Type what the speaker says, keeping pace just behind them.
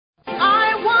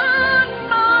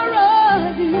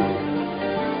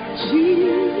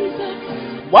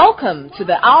Welcome to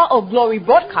the Hour of Glory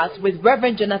broadcast with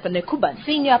Reverend Jonathan Ekuban,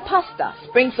 Senior Pastor,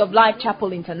 Springs of Life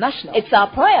Chapel International. It's our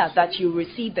prayer that you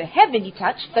receive the heavenly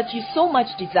touch that you so much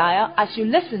desire as you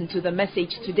listen to the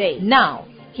message today. Now,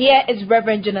 here is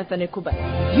Reverend Jonathan Ekuban.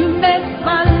 You make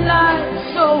my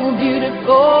life so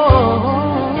beautiful.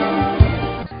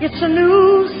 It's a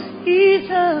new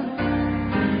season,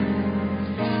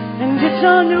 and it's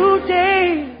a new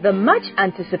day. The much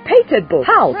anticipated book,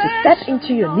 How to Step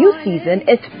into Your New Season,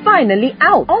 is finally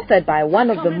out. Authored by one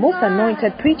of the most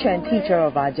anointed preacher and teacher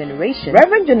of our generation,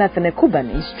 Reverend Jonathan Ekuban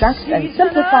instructs and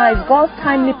simplifies God's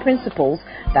timely principles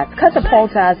that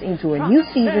catapult us into a new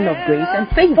season of grace and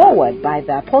favor. Forward by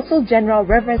the Apostle General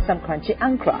Reverend Sam Korankye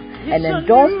Ankrah and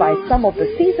endorsed by some of the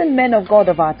seasoned men of God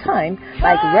of our time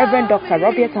like Reverend Dr.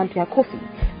 Robert Tampia Kofi,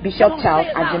 Bishop Charles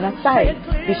Ajinasai,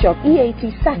 Bishop E.A.T.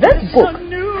 Saka. This book,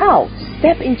 How to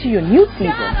Step into Your New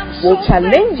Season, will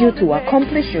challenge you to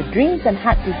accomplish your dreams and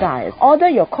heart desires. Order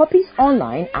your copies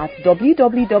online at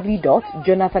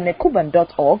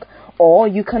www.jonathanekuban.org, or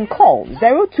you can call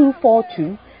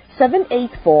 0242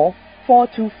 784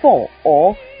 424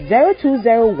 or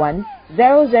 0201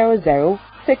 000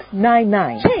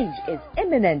 699. Change is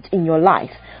imminent in your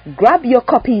life. Grab your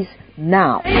copies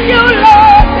now.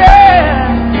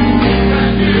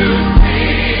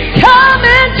 Come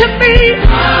into me.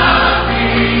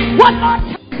 One more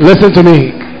time. Listen to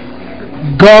me.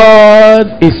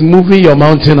 God is moving your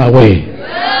mountain away.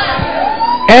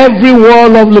 Every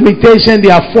wall of limitation, they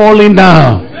are falling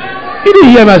down. You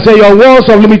didn't hear me say your walls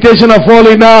of limitation are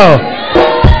falling down.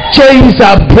 Chains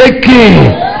are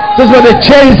breaking. That's what the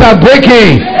chains are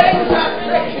breaking.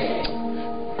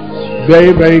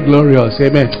 Very, very glorious.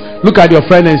 Amen. Look at your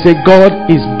friend and say, God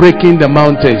is breaking the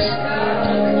mountains.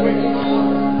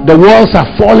 The walls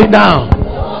are falling down.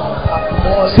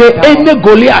 Say, any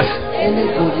Goliath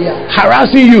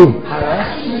harassing you,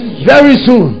 very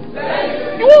soon,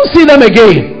 you won't see them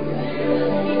again.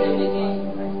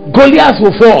 Goliath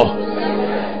will fall.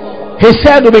 His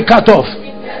head will be cut off.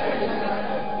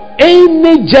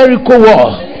 Any Jericho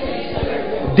wall,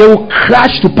 they will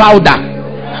crash to powder.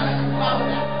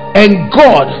 And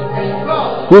God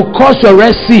will cause your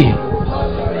Red Sea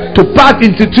to part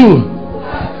into two,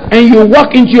 and you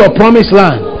walk into your promised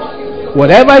land.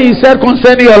 Whatever He said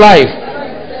concerning your life,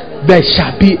 there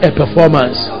shall be a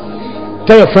performance.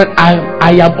 Tell your friend,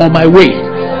 I am on my way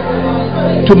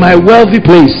to my wealthy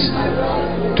place,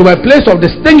 to my place of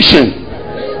distinction,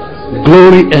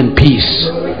 glory and peace.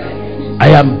 I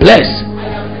am blessed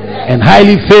and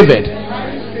highly favored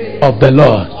of the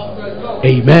Lord.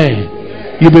 Amen.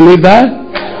 You believe that?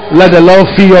 Let the Lord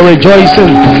feel your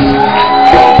rejoicing.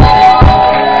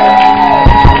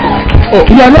 Oh,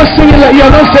 you are not singing like you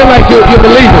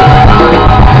believe it.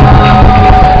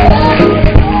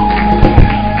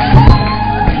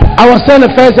 I was telling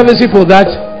the first service people that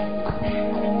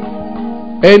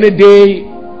any day,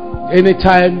 any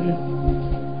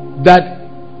time that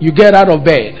you get out of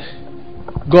bed,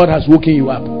 God has woken you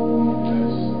up.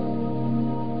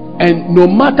 And no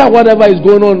matter whatever is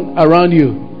going on around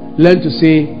you, learn to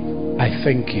say, I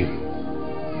thank you.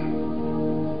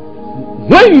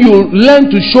 When you learn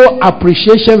to show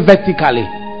appreciation vertically,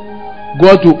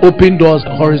 God will open doors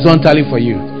horizontally for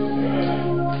you.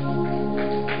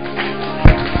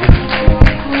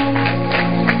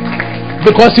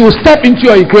 Because He will step into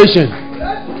your equation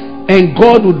and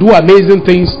God will do amazing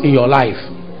things in your life.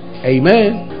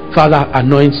 Amen. Father,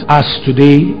 anoint us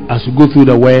today as we go through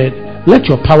the word. Let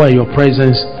your power and your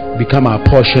presence become our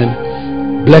portion.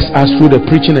 Bless us through the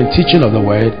preaching and teaching of the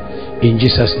word. In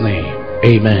Jesus' name.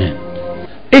 Amen.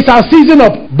 It's our season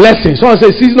of blessing. Someone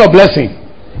say season of blessing.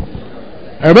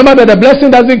 And remember that the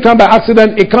blessing doesn't come by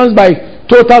accident. It comes by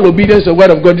total obedience to the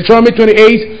word of God. Deuteronomy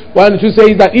 28, 1 and 2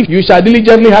 says that if you shall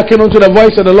diligently hearken unto the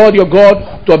voice of the Lord your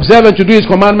God, to observe and to do His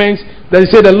commandments, then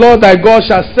say the Lord thy God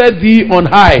shall set thee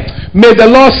on high. May the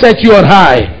Lord set you on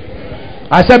high.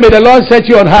 I said, may the Lord set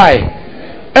you on high.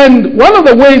 And one of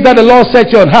the ways that the Lord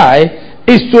sets you on high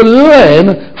is to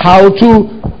learn how to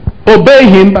obey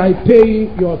Him by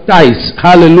paying your tithes.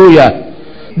 Hallelujah.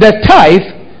 The tithe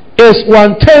is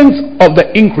 1/10 of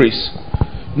the increase.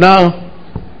 Now,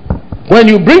 when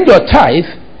you bring your tithe,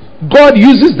 God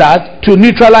uses that to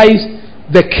neutralize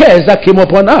the curse that came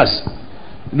upon us.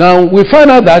 Now, we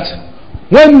find out that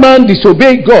when man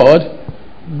disobeyed God,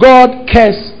 God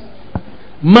cursed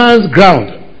man's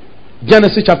ground.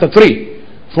 Genesis chapter 3,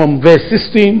 from verse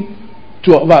 16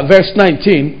 to about verse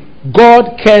 19,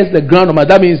 God cursed the ground of man.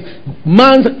 That means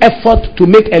man's effort to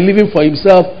make a living for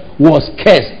himself was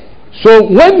cursed. So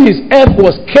when his earth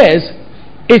was cursed,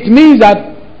 it means that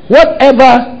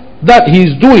whatever that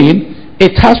he's doing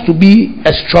it has to be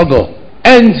a struggle.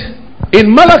 And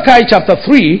in Malachi chapter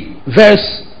 3,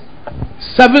 verse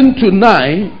 7 to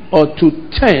 9 or to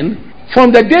 10,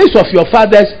 from the days of your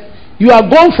fathers, you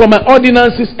have gone from my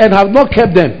ordinances and have not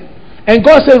kept them. And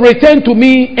God said, return to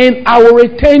me, and I will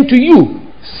return to you,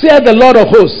 said the Lord of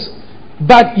hosts.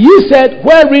 But ye said,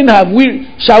 wherein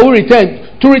shall we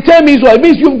return? To return means what? It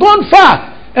means you've gone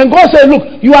far. And God said,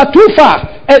 look, you are too far.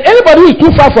 And anybody who is too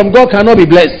far from God cannot be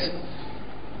blessed.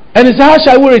 And he said, how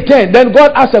shall we return? Then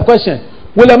God asked a question.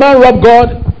 Will a man rob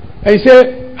God? And he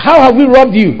said, how have we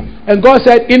robbed you? And God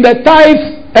said, in the tithes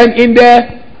and in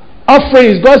the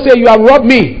offerings. God said, you have robbed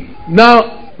me.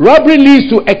 Now, robbery leads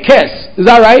to a curse. Is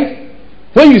that right?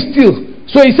 When you steal.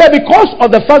 So he said, because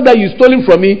of the fact that you stolen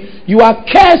from me, you are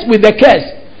cursed with the curse.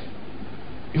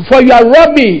 For you have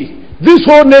robbed me. This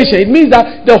whole nation. It means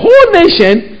that the whole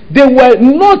nation, they were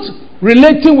not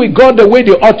relating with God the way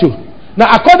they ought to.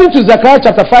 Now, according to Zechariah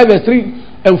chapter 5 verse 3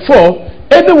 and 4,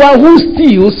 anyone who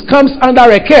steals comes under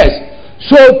a curse.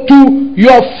 So to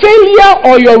your failure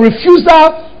or your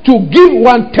refusal to give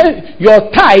your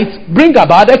tithes bring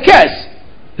about a curse.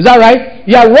 Is that right?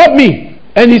 You have robbed me.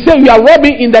 And he said, you have robbed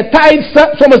me in the tithes.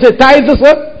 Someone say tithes,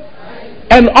 sir?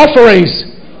 And offerings.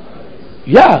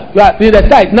 Yeah, in the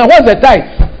tithe. Now, what's the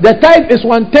tithe? The tithe is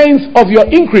 1/10 of your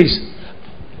increase.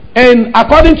 And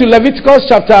according to Leviticus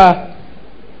chapter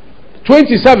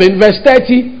 27 verse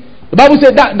 30, the Bible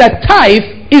said that the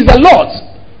tithe is the Lord's.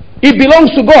 It belongs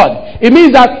to God. It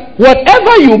means that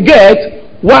whatever you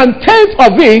get, 1/10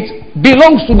 of it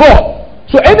belongs to God.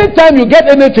 So anytime you get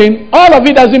anything, all of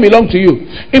it doesn't belong to you.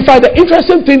 In fact, the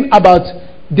interesting thing about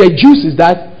the Jews is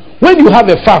that when you have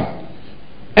a farm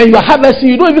and you are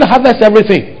harvesting, you don't even harvest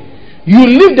everything. You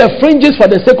leave the fringes for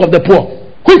the sake of the poor,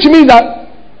 which means that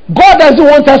God doesn't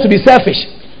want us to be selfish.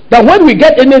 That when we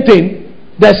get anything,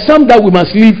 there's some that we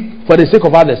must leave for the sake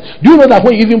of others. Do you know that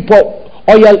when you even pour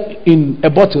oil in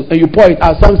a bottle and you pour it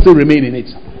out, some still remain in it?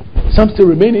 Some still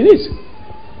remain in it.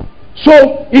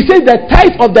 So he says the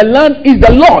tithe of the land is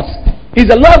the Lord's. Is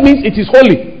the Lord means it is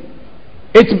holy.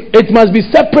 It must be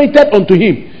separated unto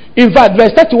him. In fact,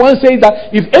 verse 31 says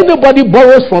that if anybody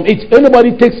borrows from it,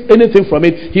 anybody takes anything from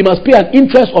it, he must pay an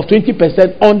interest of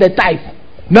 20% on the tithe.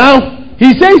 Now,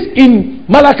 he says in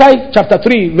Malachi chapter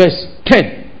 3 verse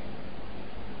 10,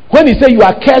 when he says you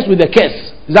are cursed with the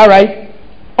curse, is that right?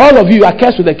 All of you are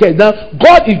cursed with the curse. Now,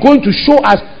 God is going to show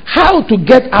us how to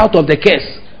get out of the curse.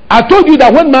 I told you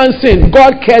that when man sins,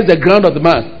 God cares the ground of the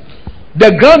man.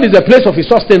 The ground is the place of his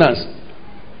sustenance.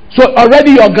 So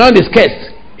already your ground is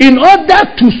cursed. In order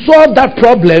to solve that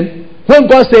problem, when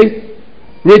God says,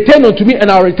 return unto me and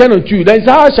I'll return unto you, then he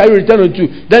said, how shall you return unto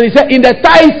you? Then he said, in the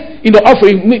tithes, in the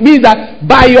offering, means that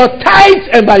by your tithes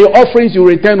and by your offerings you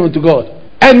return unto God.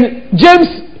 And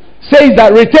James says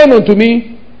that return unto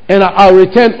me and I'll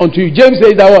return unto you. James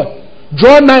says that what?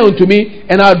 Draw nigh unto me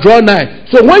and I'll draw nigh.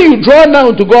 So when you draw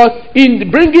nigh unto God in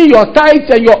bringing your tithes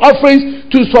and your offerings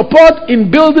to support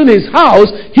in building his house,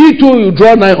 he too will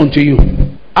draw nigh unto you.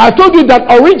 I told you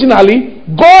that originally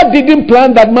God didn't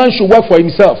plan that man should work for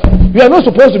himself. You are not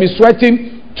supposed to be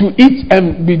sweating to eat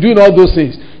and be doing all those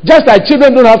things. Just like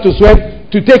children don't have to sweat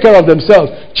to take care of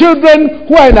themselves. Children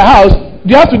who are in the house,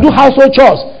 they have to do household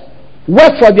chores,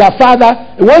 work for their father.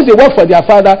 And once they work for their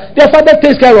father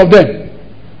takes care of them.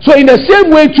 So in the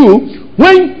same way too,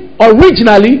 when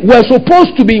originally we're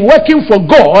supposed to be working for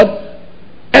God,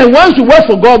 and once we work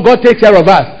for God, God takes care of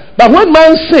us. But when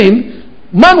man sinned,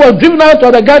 man was driven out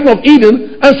of the Garden of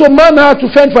Eden, and so man had to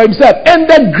fend for himself, and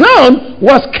the ground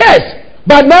was cursed.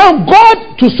 But now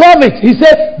God, to solve it, he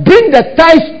said, bring the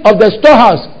tithes of the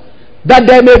storehouse, that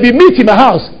there may be meat in the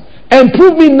house, and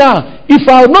prove me now, if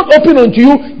I will not open unto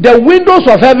you the windows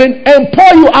of heaven and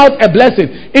pour you out a blessing.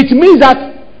 It means that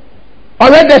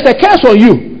already there's a curse on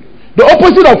you. The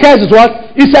opposite of curse is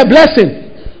what? It's a blessing.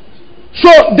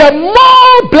 So the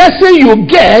more blessing you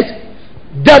get,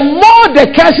 the more the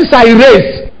curses are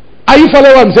erased. Are you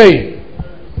following what I'm saying?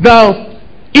 Now,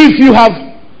 if you have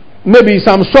maybe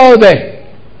some soil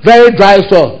there, very dry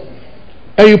soil,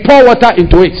 and you pour water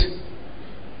into it,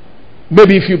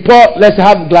 maybe if you pour, let's say,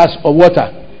 half a glass of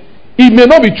water, it may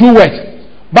not be too wet,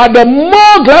 but the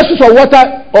more glasses of water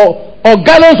or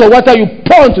gallons of water you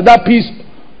pour into that piece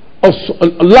of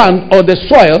land or the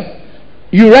soil,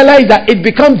 you realize that it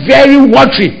becomes very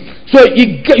watery. So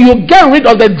you get rid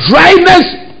of the dryness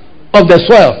of the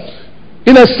soil.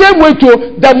 In the same way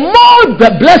too, the more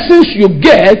the blessings you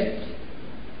get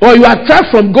or you attract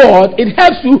from God, it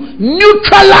helps to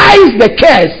neutralize the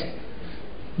curse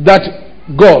that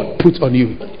God puts on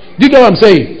you. Do you get what I'm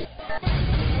saying?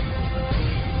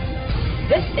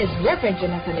 This is Reverend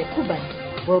Jonathan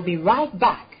Ekuban. We'll be right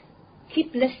back.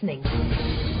 Keep listening.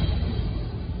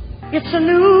 It's a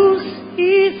new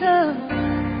season,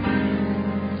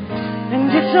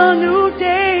 and it's a new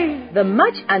day. The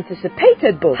much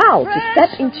anticipated book, How to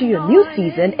Step into Your New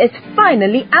Season, is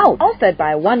finally out. Authored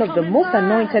by one of the most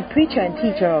anointed preacher and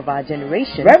teacher of our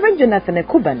generation, Reverend Jonathan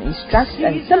Ekuban instructs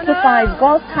and simplifies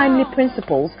God's timely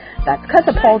principles that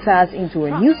catapult us into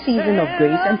a new season of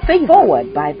grace and faith.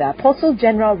 Forward by the Apostle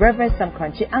General Reverend Sam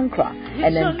Kranchi Ankra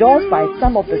and endorsed by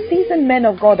some of the seasoned men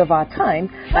of God of our time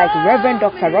like Reverend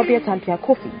Dr. Robert Tampia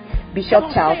Kofi,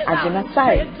 Bishop Charles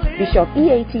Ajinasari, Bishop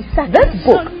E.A.T. Sack. This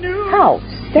book, How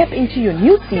to Step into Your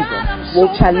New Season, will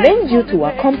challenge you to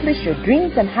accomplish your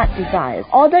dreams and heart desires.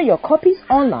 Order your copies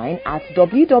online at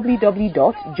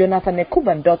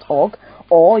www.jonathanekuban.org,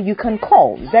 or you can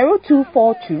call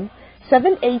 0242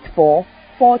 784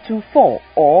 424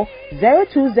 or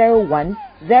 0201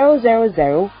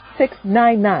 000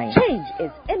 699. Change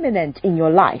is imminent in your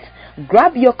life.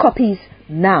 Grab your copies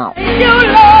now.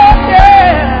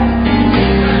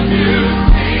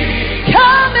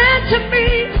 Come into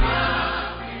me.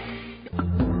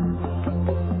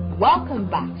 Welcome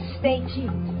back. Stay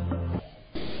tuned.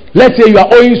 Let's say you are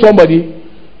owing somebody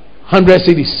 100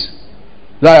 cedis.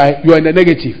 Right? You are in the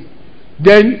negative.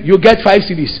 Then you get 5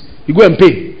 cedis. You go and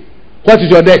pay. What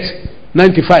is your debt?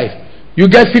 95. You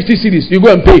get 50 cedis. You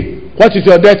go and pay. What is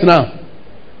your debt now?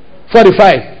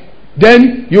 45.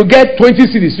 Then you get 20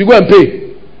 cedis. You go and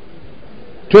pay.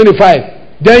 25.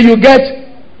 Then you get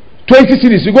 20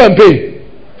 cedis. You go and pay.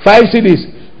 5 cedis.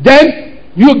 Then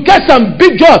you get some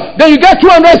big job. Then you get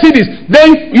 200 cedis.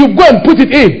 Then you go and put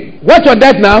it in. What's your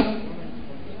debt now?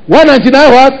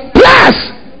 199 what? Plus!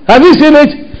 Have you seen it?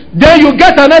 Then you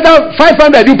get another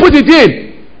 500. You put it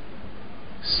in.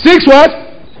 6 what?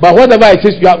 But whatever it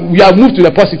is, you have moved to the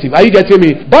positive. Are you getting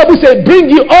me? Bible says, bring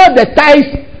you all the tithes.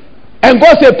 And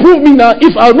God said, prove me now,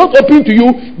 if I will not open to you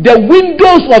the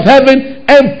windows of heaven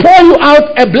and pour you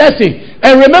out a blessing.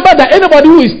 And remember that anybody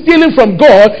who is stealing from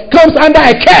God comes under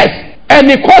a curse. And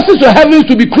it causes the heavens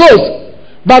to be closed.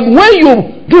 But when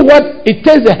you do what it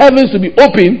takes the heavens to be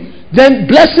open, then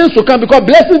blessings will come, because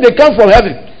blessings, they come from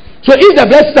heaven. So if the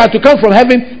blessings are to come from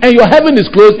heaven and your heaven is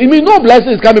closed, it means no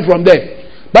blessing is coming from there.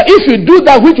 But if you do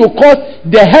that which will cause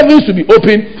the heavens to be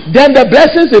open, then the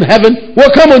blessings in heaven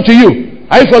will come unto you.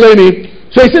 Are you following me?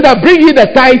 So he said that bring ye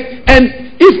the tithe,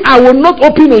 and if I will not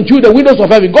open unto you the windows of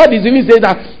heaven, God is even saying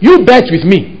that you bet with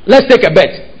me. Let's take a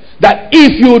bet. That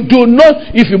if you bring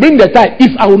the tithe,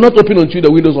 if I will not open unto you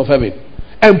the windows of heaven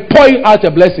and pour you out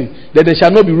a blessing, then there shall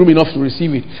not be room enough to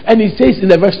receive it. And he says in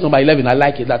the verse number 11, I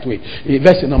like it that way. In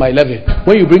verse number 11,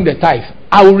 when you bring the tithe,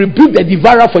 I will rebuke the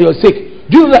devourer for your sake.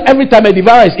 Do you know that every time a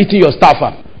devourer is eating your staff,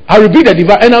 I will rebuke the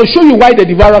devourer, and I will show you why the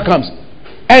devourer comes.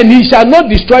 And he shall not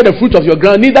destroy the fruit of your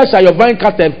ground, neither shall your vine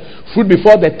cast fruit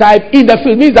before the time in the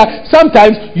field. It means that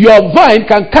sometimes your vine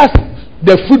can cast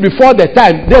the fruit before the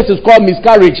time. This is called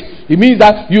miscarriage. It means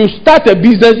that you start a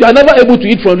business, you are never able to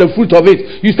eat from the fruit of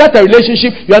it. You start a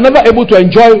relationship, you are never able to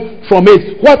enjoy from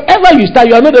it. Whatever you start,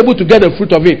 you are not able to get the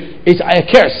fruit of it. It's a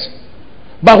curse.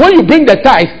 But when you bring the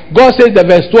tithe, God says in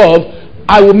verse 12,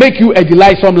 I will make you a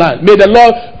delightsome land. May the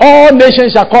Lord, all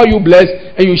nations shall call you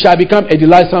blessed, and you shall become a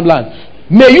delightsome land.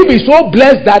 May you be so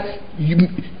blessed that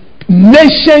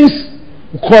nations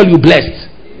call you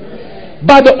blessed.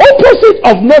 But the opposite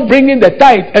of not bringing the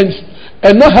tithe and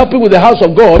not helping with the house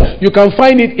of God, you can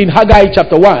find it in Haggai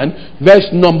chapter 1, verse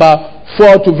number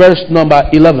 4 to verse number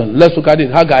 11. Let's look at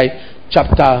it. Haggai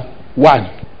chapter 1,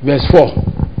 verse 4.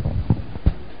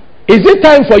 Is it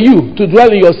time for you to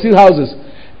dwell in your sealed houses,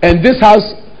 and this house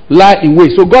lie in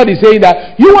waste? So God is saying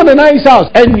that you want a nice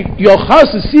house, and your house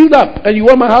is sealed up, and you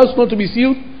want my house not to be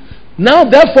sealed. Now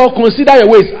therefore consider your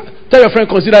ways. Tell your friend,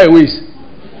 consider your ways.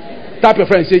 Tap your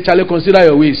friend and say, Charlie, consider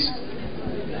your ways.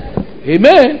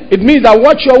 Amen. It means that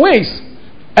watch your ways.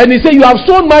 And he said, you have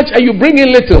so much and you bring in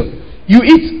little. You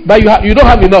eat, but you don't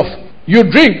have enough. You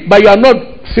drink, but you are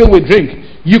not filled with drink.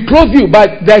 You clothe you,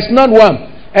 but there is none warm.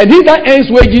 And he that earns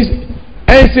wages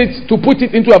earns it to put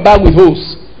it into a bag with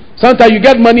holes. Sometimes you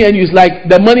get money and it's like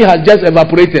the money has just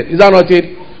evaporated. Is that not it?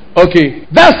 Okay.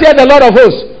 Thus said the Lord of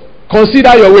hosts,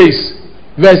 consider your ways.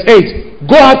 Verse 8.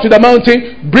 Go up to the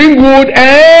mountain, bring wood,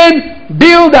 and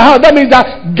build the house. That means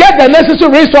that get the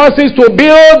necessary resources to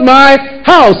build my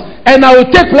house, and I will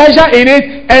take pleasure in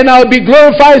it, and I will be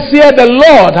glorified, saith the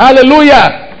Lord.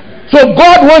 Hallelujah. So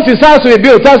God wants his house to be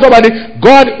built. Tell somebody,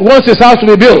 God wants his house to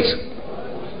be built.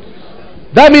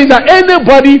 That means that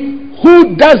anybody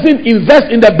who doesn't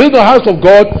invest in the building of the house of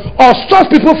God, or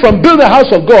stops people from building the house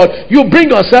of God, you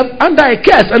bring yourself under a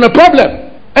curse and a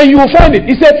problem. And you will find it.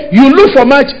 He said, you look for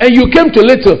much and you came to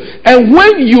little. And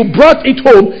when you brought it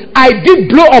home, I did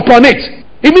blow upon it.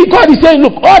 It means God is saying,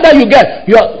 look, all that you get,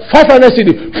 your 500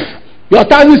 cedi, your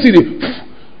 1,000 cedi,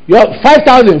 your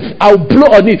 5,000, I'll blow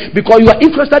on it, because you are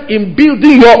interested in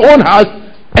building your own house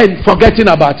and forgetting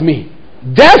about me.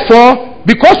 Therefore,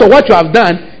 because of what you have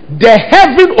done, the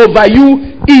heaven over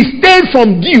you is stayed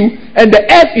from dew, and the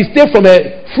earth is stayed from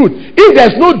a fruit. If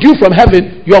there's no dew from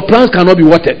heaven, your plants cannot be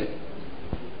watered.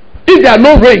 If there are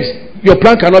no rains, your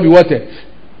plant cannot be watered.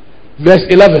 Verse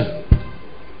 11.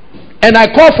 And I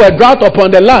call for a drought upon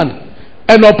the land,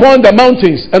 and upon the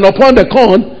mountains, and upon the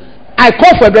corn. I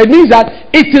call for a drought. It means that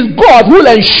it is God who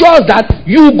ensures that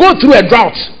you go through a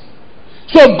drought.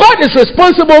 So God is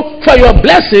responsible for your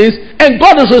blessings, and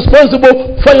God is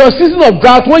responsible for your season of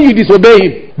drought when you disobey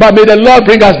Him. But may the Lord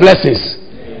bring us blessings.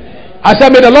 I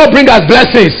said, may the Lord bring us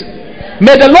blessings.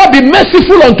 May the Lord be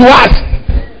merciful unto us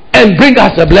and bring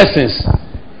us the blessings.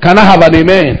 Can I have an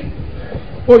amen?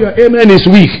 Oh, your amen is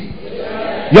weak.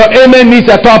 Your amen needs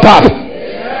a top up.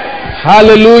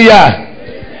 Hallelujah.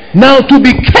 Now, to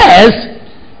be cursed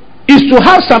is to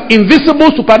have some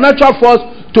invisible supernatural force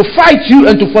to fight you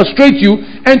and to frustrate you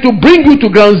and to bring you to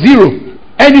ground zero.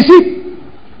 And you see,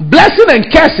 blessing and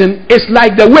cursing is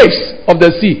like the waves of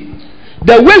the sea.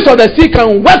 The waves of the sea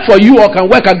can work for you or can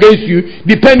work against you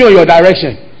depending on your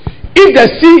direction. If the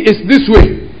sea is this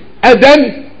way, and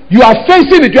then you are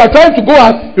facing it, you are trying to go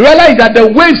out, you realize that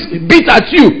the waves beat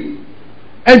at you,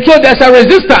 and so there's a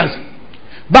resistance.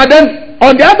 But then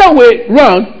on the other way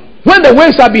round, when the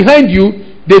waves are behind you,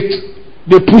 they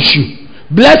push you.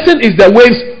 Blessing is the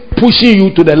waves pushing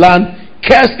you to the land.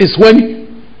 Curse is when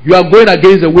you are going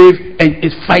against the wave and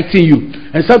it's fighting you.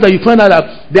 And sometimes you find out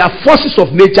that there are forces of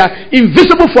nature,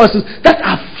 invisible forces that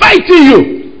are fighting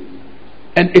you,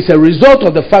 and it's a result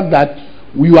of the fact that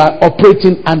we are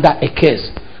operating under a curse.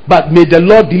 But may the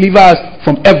Lord deliver us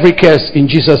from every curse in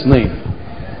Jesus' name.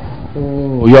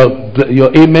 Oh, your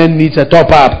amen needs a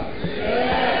top up.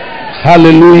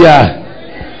 Hallelujah.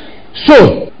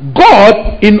 So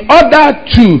God, in order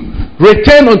to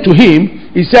return unto Him,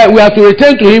 He said we have to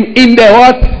return to Him in the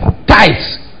what?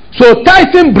 Tithes. So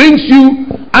tithing brings you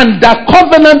under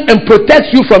covenant and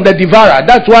protects you from the devourer.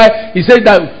 That's why He said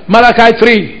that Malachi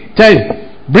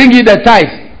 3:10, bring ye the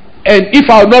tithe, and if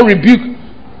I will not rebuke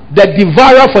the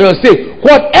devourer for your sake.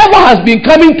 Whatever has been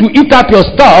coming to eat up your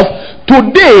stuff,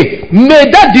 today may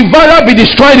that devourer be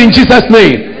destroyed in Jesus'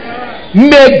 name.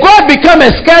 May God become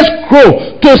a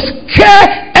scarecrow to scare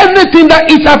anything that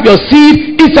eats up your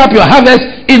seed, eats up your harvest,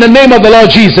 in the name of the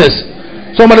Lord Jesus.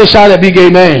 Somebody shout a big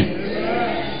amen.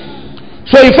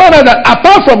 So you find out that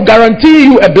apart from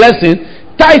guaranteeing you a blessing,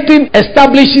 tithing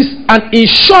establishes an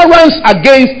insurance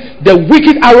against the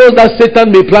wicked arrows that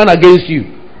Satan may plan against you.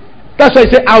 That's why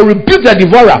I say, I'll rebuke the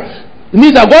devourer. It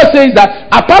means that God says that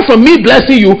apart from me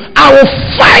blessing you, I will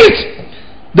fight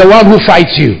the one who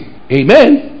fights you.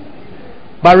 Amen.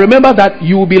 But remember that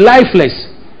you will be lifeless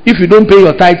if you don't pay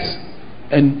your tithes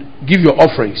and give your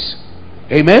offerings.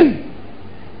 Amen.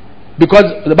 Because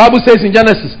the Bible says in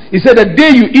Genesis, it said, the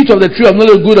day you eat of the tree of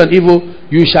knowledge of good and evil,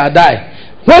 you shall die.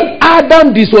 When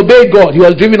Adam disobeyed God, he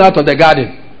was driven out of the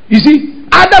garden. You see,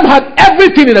 Adam had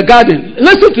everything in the garden.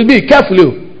 Listen to me carefully.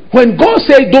 When God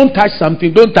said don't touch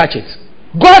something, don't touch it.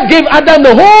 God gave Adam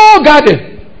the whole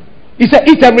garden. He said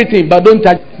eat everything, but don't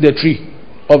touch the tree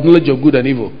of knowledge of good and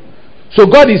evil. So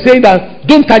God is saying that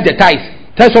don't touch the tithe.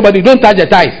 Tell somebody, don't touch the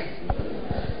tithe.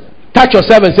 Touch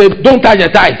yourself and say, don't touch the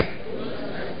tithe.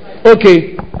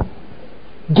 Okay.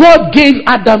 God gave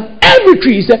Adam every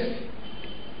tree. He said,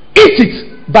 eat it,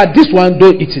 but this one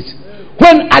don't eat it.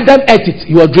 When Adam ate it,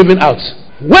 he was driven out.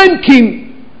 When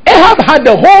King Ahab had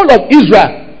the whole of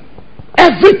Israel,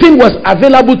 everything was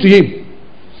available to him.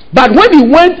 But when he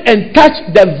went and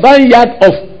touched the vineyard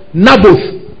of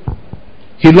Naboth,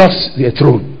 he lost the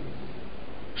throne.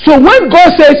 So when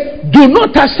God says, do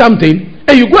not touch something,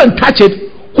 and you go and touch it,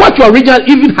 what you originally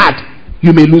even had,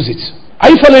 you may lose it. Are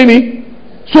you following me?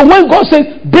 So when God says,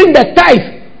 bring the tithe,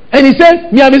 and He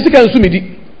said, do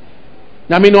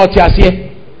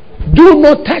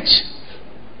not touch.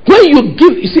 When you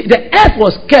give, you see, the earth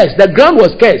was cursed, the ground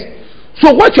was cursed.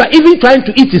 So what you are even trying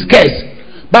to eat is cursed.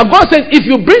 But God says, if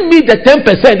you bring me the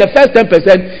 10%, the first 10%,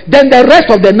 then the rest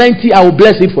of the 90, I will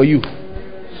bless it for you.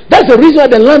 That's the reason why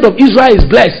the land of Israel is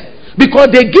blessed. Because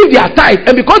they give their tithe.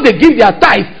 And because they give their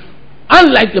tithe,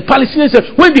 unlike the Palestinians,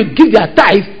 when they give their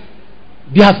tithe,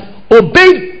 they have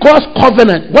obeyed God's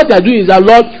covenant. What they are doing is that,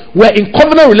 Lord, we're in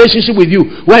covenant relationship with you.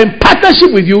 We're in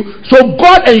partnership with you. So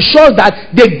God ensures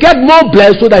that they get more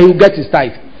blessed so that He will get His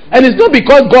tithe. And it's not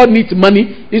because God needs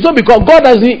money. It's not because God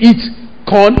doesn't eat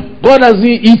corn. God doesn't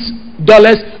eat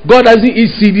dollars. God doesn't eat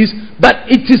CDs. But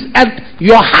it is at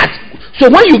your heart. So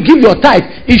when you give your tithe,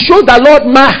 it shows that, Lord,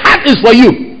 my heart is for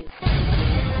you.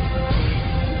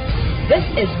 This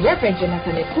is Reverend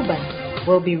Jonathan Ekuban.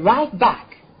 We'll be right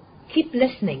back. Keep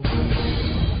listening.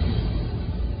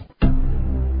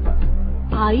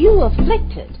 Are you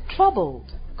afflicted,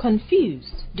 troubled,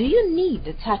 confused? Do you need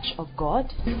the touch of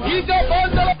God?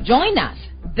 Join us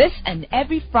this and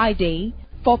every Friday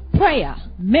for prayer,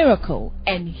 miracle,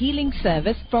 and healing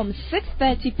service from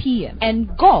 6:30 p.m.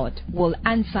 and God will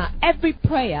answer every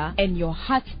prayer and your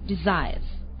heart's desires.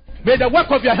 May the work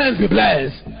of your hands be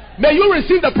blessed. May you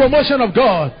receive the promotion of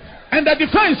God and the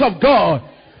defense of God.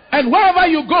 And wherever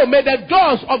you go, may the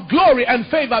doors of glory and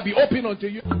favor be open unto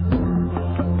you.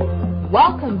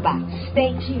 Welcome back.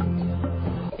 Stay tuned.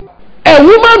 A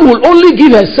woman will only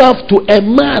give herself to a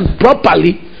man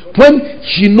properly when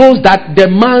she knows that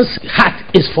the man's heart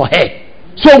is for her.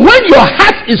 So when your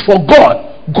heart is for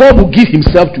God, God will give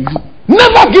himself to you.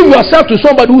 Never give yourself to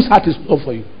somebody whose heart is not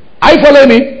for you. Are you following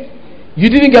me? You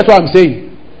didn't get what I'm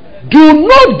saying. Do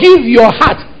not give your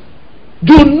heart.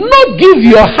 Do not give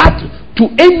your heart to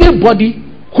anybody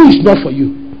who is not for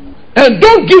you. And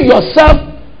don't give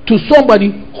yourself to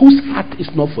somebody whose heart is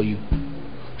not for you.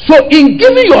 So in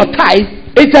giving your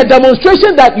tithe, it's a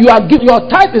demonstration that you are giving. Your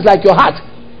tithe is like your heart.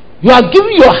 You are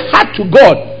giving your heart to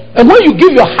God. And when you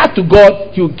give your heart to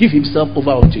God, he will give himself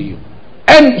over unto you.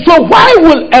 And so why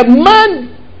will a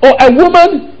man or a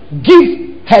woman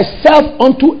give herself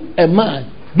unto a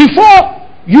man? Before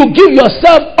you give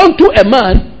yourself unto a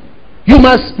man, you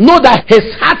must know that his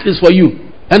heart is for you.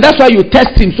 And that's why you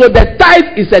test him. So the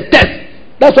tithe is a test.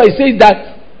 That's why he says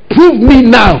that, prove me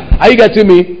now. Are you getting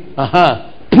me?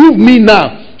 Prove me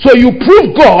now. So you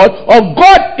prove God, or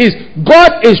God is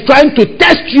trying to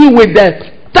test you with the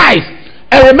tithe.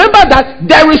 And remember that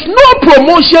there is no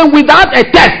promotion without a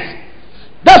test.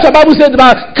 That's what the Bible says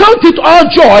about count it all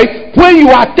joy when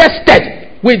you are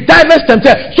tested with diverse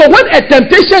temptations. So when a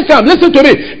temptation comes, listen to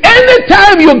me.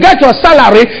 Anytime you get your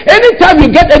salary, anytime you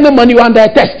get any money, you're under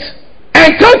a test.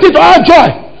 And count it all joy.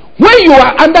 When you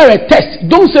are under a test,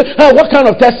 don't say, oh, what kind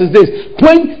of test is this?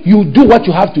 When you do what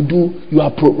you have to do, you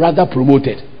are rather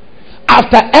promoted.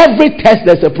 After every test,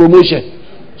 there's a promotion.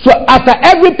 So after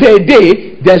every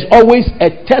payday, there's always a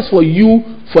test for you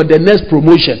for the next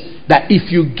promotion. That if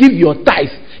you give your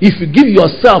tithe, if you give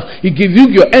yourself, you give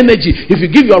you your energy, if you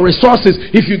give your resources,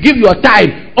 if you give your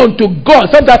time unto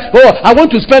God. Sometimes, I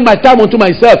want to spend my time unto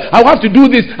myself. I have to do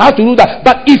this, I have to do that.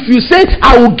 But if you say,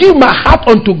 I will give my heart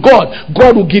unto God,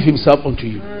 God will give himself unto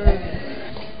you.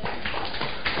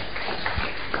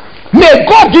 May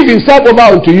God give himself over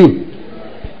unto you.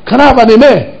 Can I have an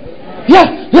amen?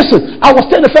 Yeah, listen, I was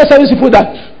telling the first service people that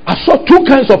I saw two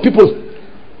kinds of people.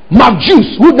 Mark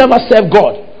Jews who never served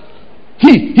God.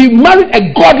 He married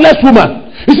a godless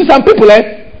woman. You see, some people,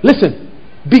 listen,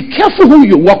 be careful who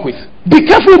you work with. Be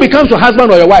careful who becomes your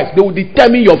husband or your wife. They will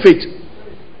determine your fate.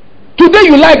 Today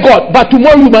you like God, but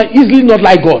tomorrow you might easily not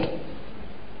like God.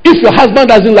 If your husband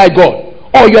doesn't like God,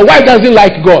 or your wife doesn't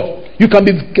like God, you can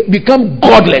become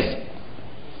godless.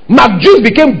 Mark Jews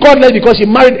became godless because she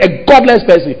married a godless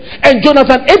person. And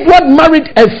Jonathan Edward married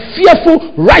a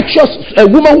fearful, righteous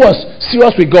woman who was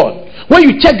serious with God. When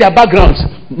you check their backgrounds,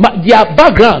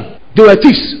 they were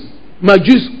thieves. Mark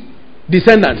Jews'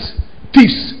 descendants,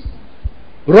 thieves,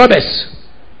 robbers.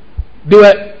 They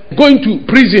were going to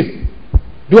prison.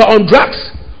 They were on drugs.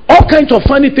 All kinds of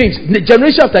funny things,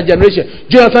 generation after generation.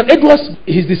 Jonathan Edwards,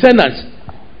 his descendants,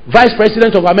 Vice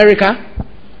President of America,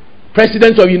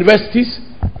 President of universities,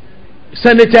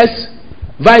 senators,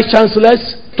 vice chancellors,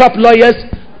 top lawyers,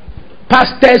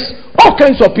 pastors, all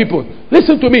kinds of people.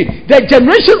 Listen to me. The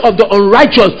generation of the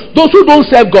unrighteous, those who don't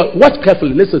serve God, watch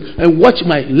carefully. Listen and watch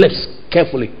my lips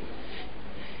carefully.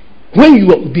 When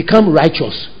you become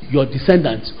righteous, your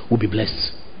descendants will be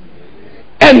blessed.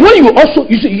 And when you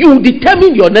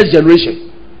determine your next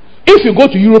generation. If you go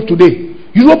to Europe today,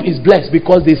 Europe is blessed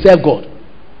because they serve God.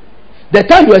 The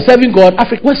time you were serving God,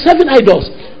 Africa was serving idols.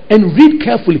 And read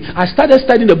carefully. I started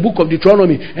studying the book of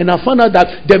Deuteronomy, and I found out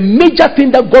that the major thing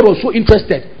that God was so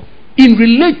interested in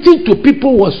relating to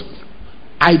people was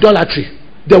idolatry,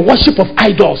 the worship of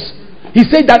idols. He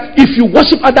said that if you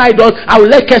worship other idols, I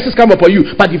will let curses come upon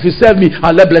you. But if you serve me,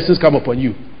 I'll let blessings come upon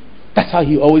you. That's how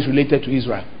he always related to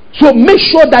Israel. So make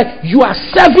sure that you are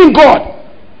serving God.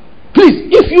 Please,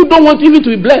 if you don't want even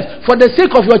to be blessed, for the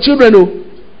sake of your children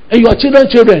and your children,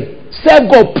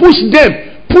 serve God. Push them.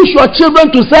 Push your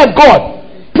children to serve God.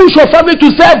 Push your family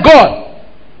to serve God.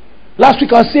 Last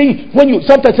week I was saying, when you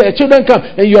sometimes your children come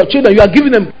and your children, you are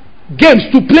giving them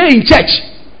games to play in church.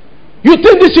 You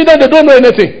think these children, they don't know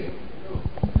anything.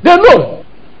 They know.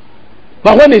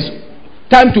 But when it's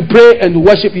time to pray and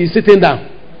worship, he's sitting down.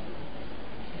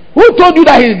 Who told you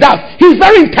that he's daft? He's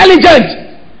very intelligent.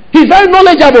 He's very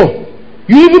knowledgeable.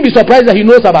 You even be surprised that he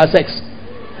knows about sex.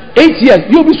 8 years,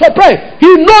 you'll be surprised.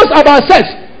 He knows about sex.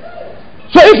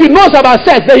 So if he knows about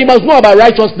sex, then he must know about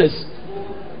righteousness.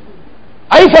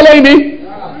 Are you following me?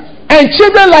 And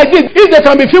children like this, if they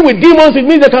can be filled with demons, it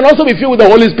means they can also be filled with the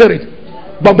Holy Spirit.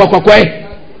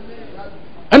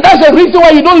 And that's the reason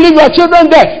why you don't leave your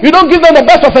children there. You don't give them the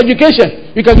best of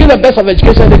education. You can give them the best of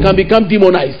education, they can become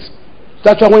demonized.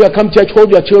 That's why when you come to church,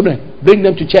 hold your children, bring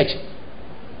them to church.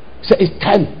 Say, it's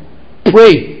time.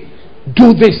 Pray.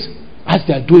 Do this. As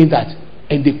they are doing that,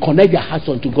 and they connect their hearts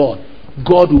unto God,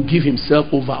 God will give himself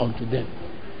over unto them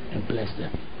and bless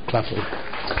them. Clap for him.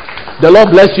 The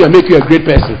Lord bless you and make you a great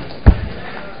person.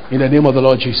 In the name of the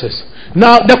Lord Jesus.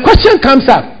 Now, the question comes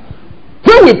up.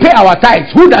 When we pay our tithes,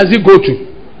 who does it go to?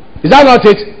 Is that not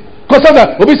it? Because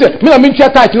sometimes, we say,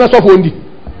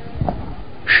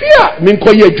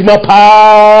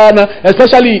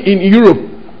 especially in Europe.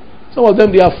 Some of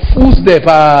them, they are fools there.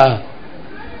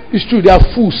 It's true, they are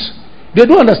fools. They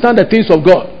don't understand the things of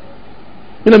God.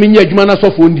 When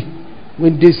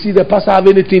they see the pastor have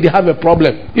anything, they have a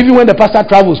problem. Even when the pastor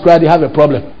travels, they have a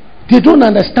problem. They don't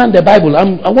understand the Bible. I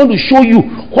want to show you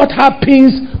what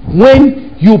happens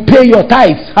when you pay your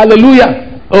tithes.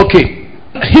 Hallelujah. Okay.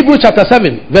 Hebrews chapter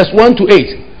 7, verse 1 to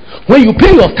 8. When you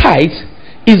pay your tithes,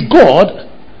 is God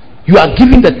you are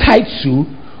giving the tithes to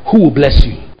who will bless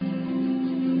you.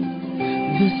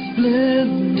 The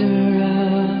splendor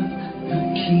of the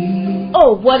King.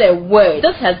 Oh, what a word.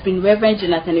 This has been Reverend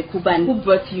Jonathan Ekuban who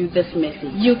brought you this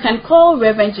message. You can call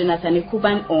Reverend Jonathan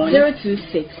Ekuban on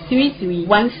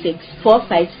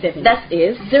 026-3316-457. That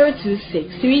is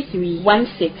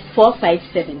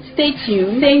 026-3316-457. Stay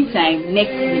tuned, same time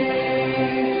next week.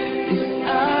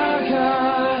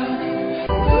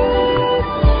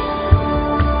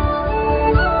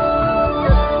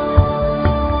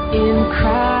 In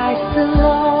Christ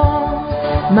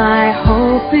alone, my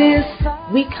hope is.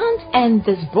 We can't end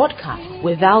this broadcast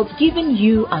without giving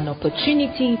you an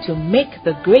opportunity to make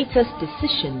the greatest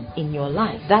decision in your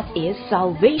life. That is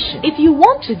salvation. If you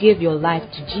want to give your life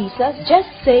to Jesus, just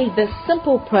say this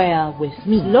simple prayer with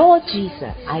me. Lord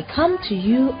Jesus, I come to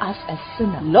you as a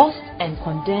sinner, lost and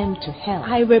condemned to hell.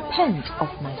 I repent of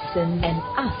my sin and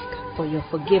ask for your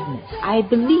forgiveness. I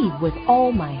believe with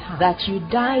all my heart that you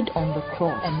died on the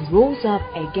cross and rose up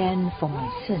again for my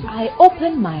sin. I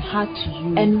open my heart to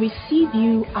you and receive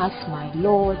you as my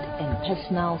Lord and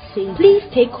personal Savior. Please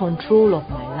take control of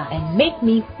my life and make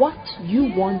me what you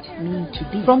want me to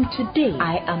be. From today,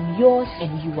 I am yours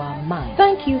and you are mine.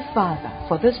 Thank you, Father,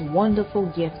 for this wonderful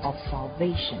gift of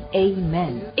salvation.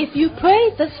 Amen. If you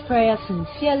pray this prayer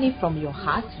sincerely from your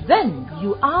heart, then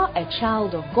you are a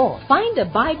child of God. Find a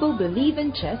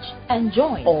Bible-believing church and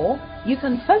join. Or you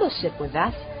can fellowship with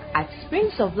us at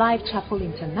Springs of Life Chapel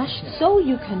International so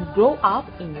you can grow up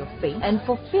in your faith and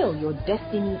fulfill your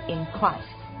destiny in Christ.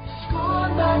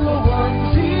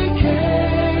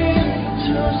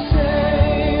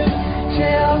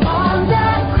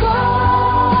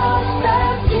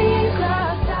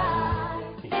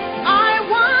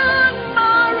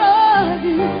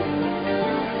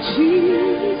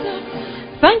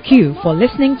 Thank you for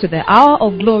listening to the Hour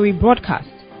of Glory broadcast.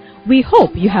 We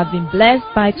hope you have been blessed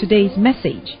by today's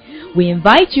message. We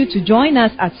invite you to join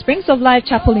us at Springs of Life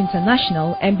Chapel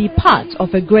International and be part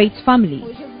of a great family.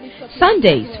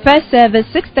 Sundays, first service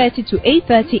 6:30 to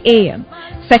 8:30 a.m.,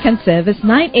 second service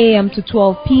 9 a.m. to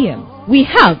 12 p.m. We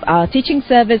have our teaching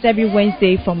service every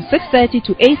Wednesday from 6:30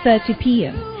 to 8:30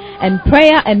 p.m. and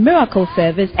prayer and miracle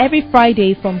service every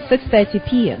Friday from 6:30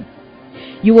 p.m.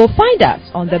 You will find us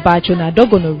on the Barchona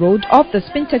Dogono Road off the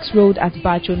Spintex Road at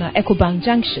Barchona Ecobank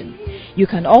Junction. You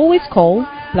can always call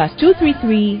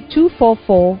 +233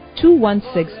 244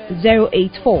 216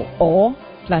 084 or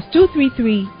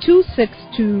 +233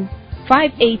 262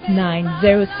 589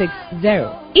 060.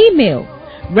 Email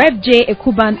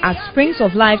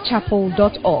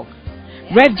revjekuban@springsoflifechapel.org.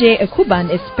 Rev J. Ekuban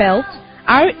is spelled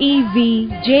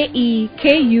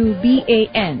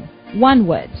REVJEKUBAN, one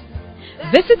word.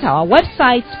 Visit our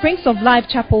website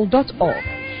springsoflifechapel.org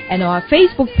and our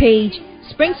Facebook page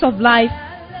Springs of Life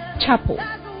Chapel.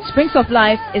 Springs of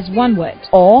Life is one word,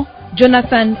 or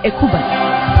Jonathan Ekuban.